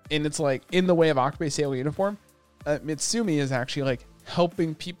 And it's like in the way of Akabe Sailor Uniform, Mitsumi is actually like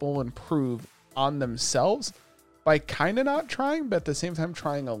helping people improve on themselves by kind of not trying, but at the same time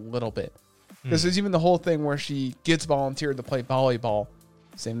trying a little bit. Because there's even the whole thing where she gets volunteered to play volleyball.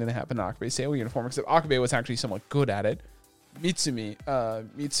 Same thing that happened in Akabe Sailor Uniform, except Akabe was actually somewhat good at it.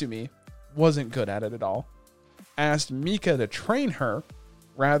 Mitsumi wasn't good at it at all. Asked Mika to train her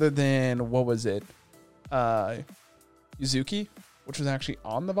rather than, what was it? Yuzuki, which was actually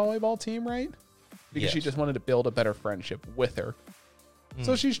on the volleyball team, right? Because she just wanted to build a better friendship with her.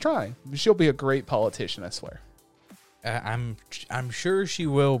 So she's trying. She'll be a great politician, I swear. I'm sure she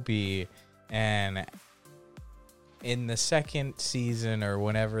will be. And in the second season or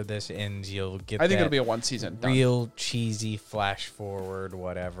whenever this ends, you'll get I think it'll be a 1 season. Real cheesy flash forward,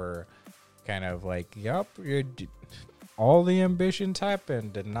 whatever. Kind of like, yup, all the ambitions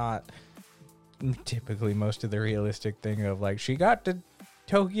happened, and not typically most of the realistic thing of like, she got to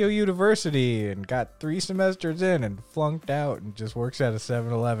Tokyo University and got 3 semesters in and flunked out and just works at a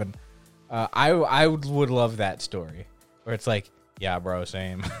 7-Eleven. I would love that story where it's like, yeah, bro,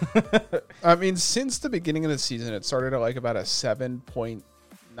 same. I mean, since the beginning of the season, it started at like about a 7.98.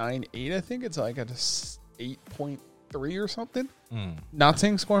 I think it's like at a 8.3 or something. Not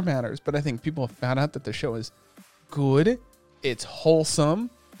saying score matters, but I think people have found out that the show is good. It's wholesome.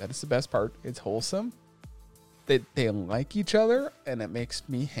 That is the best part. It's wholesome. They like each other, and it makes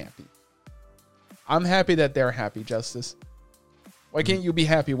me happy. I'm happy that they're happy, Justus. Why can't you be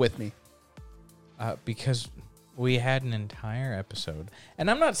happy with me? Because we had an entire episode. And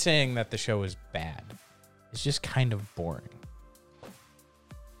I'm not saying that the show is bad. It's just kind of boring.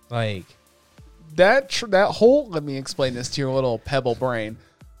 Like, that whole, let me explain this to your little pebble brain.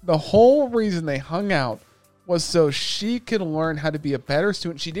 The whole reason they hung out was so she could learn how to be a better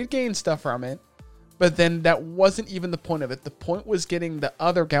student. She did gain stuff from it, But then that wasn't even the point of it. The point was getting the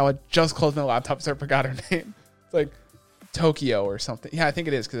other gal had just closed my laptop, so I forgot her name. It's like Tokyo or something. Yeah, I think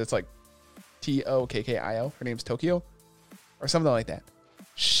it is because it's like Tokkio. Her name's Tokyo or something like that.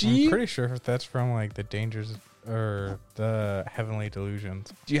 I'm pretty sure that's from like the Dangers or the Heavenly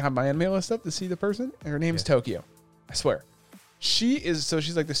Delusions. Do you have my anime list up to see the person? Her name's Tokyo. I swear. She's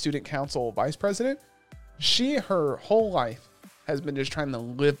like the student council vice president. Her whole life has been just trying to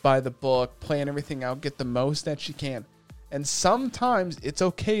live by the book, plan everything out, get the most that she can. And sometimes it's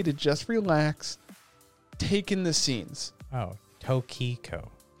okay to just relax, take in the scenes. Oh, Tokiko.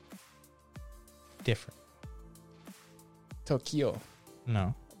 Different. Tokyo.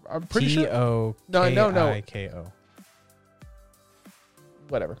 No. I'm pretty sure. T-O-K-I-K-O.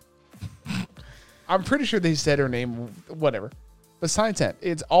 Whatever. I'm pretty sure they said her name. Whatever. Besides that,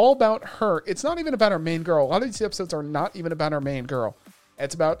 it's all about her. It's not even about our main girl. A lot of these episodes are not even about our main girl.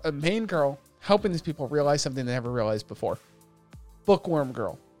 It's about a main girl helping these people realize something they never realized before. Bookworm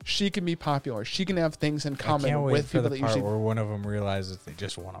girl. She can be popular. She can have things in common with people that usually. Where one of them realizes they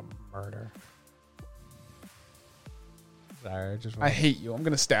just want to murder. Sorry, I hate you. I'm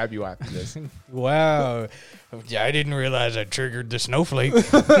gonna stab you after this. Wow. Yeah, I didn't realize I triggered the snowflake.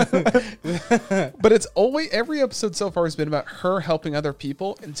 But it's always every episode so far has been about her helping other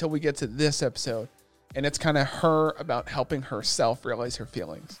people until we get to this episode, and it's kind of her about helping herself realize her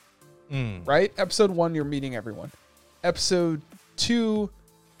feelings. Right? Episode 1, you're meeting everyone. Episode 2,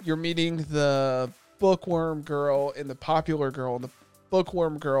 you're meeting the bookworm girl and the popular girl. And the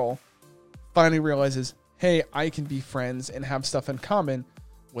bookworm girl finally realizes, hey, I can be friends and have stuff in common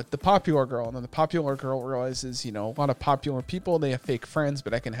with the popular girl. And then the popular girl realizes, a lot of popular people, they have fake friends,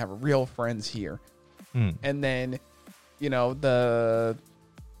 but I can have real friends here. And then, the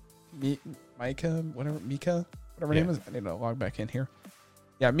Mika, whatever her name is. I need to log back in here.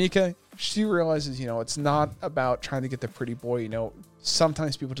 Yeah, Mika, she realizes, it's not about trying to get the pretty boy.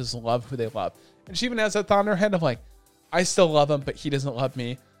 Sometimes people just love who they love. And she even has that thought in her head of like, I still love him, but he doesn't love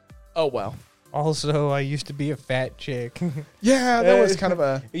me. Oh, well. Also, I used to be a fat chick. Yeah, that was kind of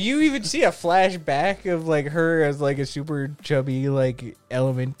a... You even see a flashback of like her as like a super chubby like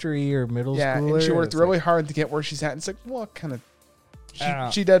elementary or middle schooler. Yeah, and she worked really hard to get where she's at. And it's like, well, kind of...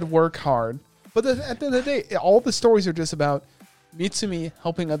 She did work hard. But at the end of the day, all the stories are just about Mitsumi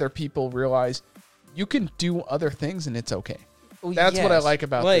helping other people realize you can do other things and it's okay. That's what I like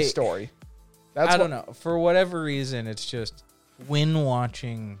about this story. I don't know. For whatever reason, it's just when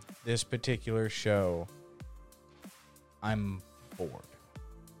watching this particular show, I'm bored.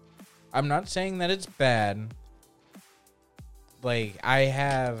 I'm not saying that it's bad. Like, I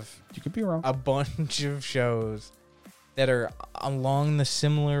have you could be wrong. A bunch of shows that are along the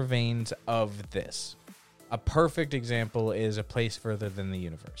similar veins of this. A perfect example is A Place Further Than the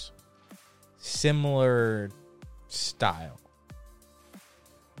Universe. Similar style.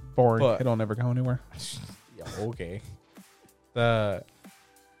 Boring. It'll never go anywhere. Yeah, okay.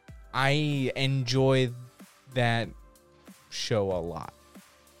 I enjoy that show a lot.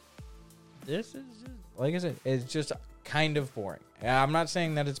 This is just, like I said, it's just kind of boring. I'm not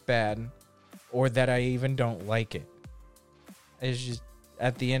saying that it's bad or that I even don't like it. It's just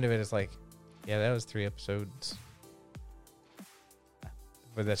at the end of it, it's like, yeah, that was 3 episodes.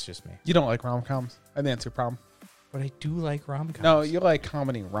 But that's just me. You don't like rom-coms. I think that's your problem. But I do like rom-coms. No, you like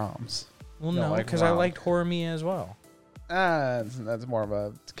comedy roms. Well, no, because I liked Horror Mia as well. That's more of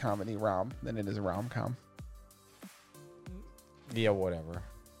a comedy rom than it is a rom-com. Yeah, whatever.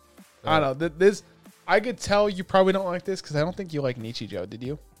 I don't know. This, I could tell you probably don't like this because I don't think you like Nichijou, did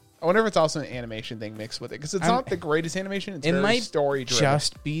you? I wonder if it's also an animation thing mixed with it because it's not the greatest animation. It's very story driven.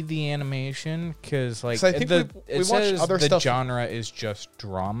 Just be the animation because like I think we watched other the stuff. Genre is just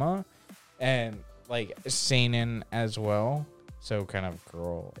drama and like seinen as well, so kind of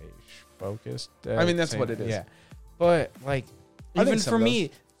girl-ish focused. I mean that's what it is. Yeah, but like even for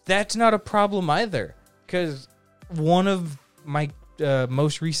me, that's not a problem either because one of my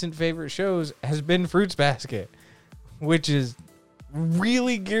most recent favorite shows has been Fruits Basket, which is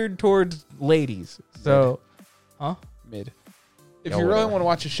really geared towards ladies. So, Mid. If you really want to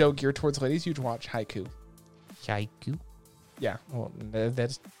watch a show geared towards ladies, you'd watch Haiku. Haiku? Yeah. Well,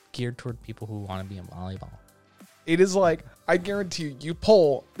 that's geared toward people who want to be in volleyball. It is like, I guarantee you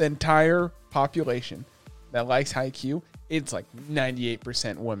poll the entire population that likes Haiku, it's like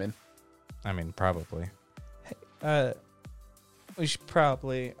 98% women. I mean, probably. We should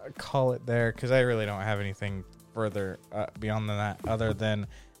probably call it there because I really don't have anything further beyond that other than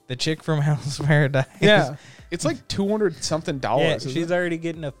the chick from Hell's Paradise. Yeah, it's like $200 something. Yeah, she's already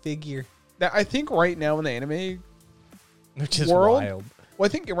getting a figure. I think right now in the anime which is world, wild. Well, I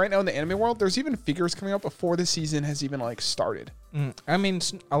think right now in the anime world, there's even figures coming out before the season has even like started. I mean,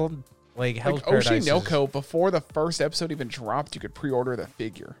 Hell's Like Paradise Oshinoko, before the first episode even dropped, you could pre-order the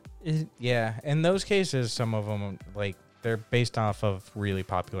figure. Yeah, in those cases, some of them like they're based off of really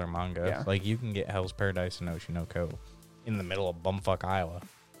popular manga. Yeah. Like you can get Hell's Paradise and Oshinoko in the middle of bumfuck Iowa.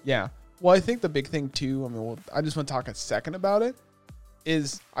 Yeah. Well, I think the big thing too, I mean, I just want to talk a second about it,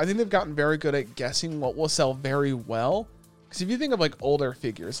 is I think they've gotten very good at guessing what will sell very well. Because if you think of like older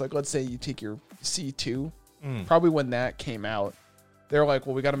figures, like let's say you take your C2, probably when that came out, they're like,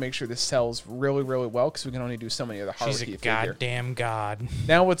 well, we got to make sure this sells really, really well because we can only do so many of the Haruki She's a figure. goddamn god.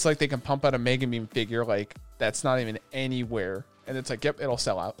 Now it's like they can pump out a Megumin figure like that's not even anywhere, and it's like, yep, it'll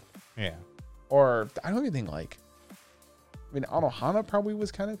sell out. Yeah. Or I don't even think like, I mean, Anohana probably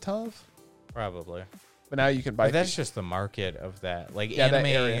was kind of tough, Probably. but now you can buy. But that's just the market of that. Like Yeah, that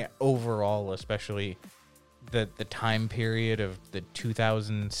anime area. overall, especially the time period of the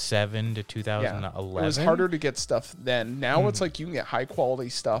 2007 to 2011. It was harder to get stuff then. Now it's like you can get high quality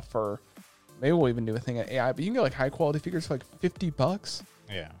stuff for. Maybe we'll even do a thing at AI, but you can get like high quality figures for like $50,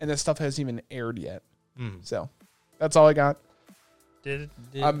 Yeah. and that stuff hasn't even aired yet. So that's all I got.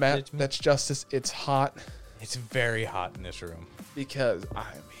 I'm Matt. That's Justice. It's hot It's very hot in this room. because I'm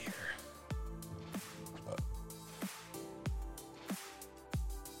here.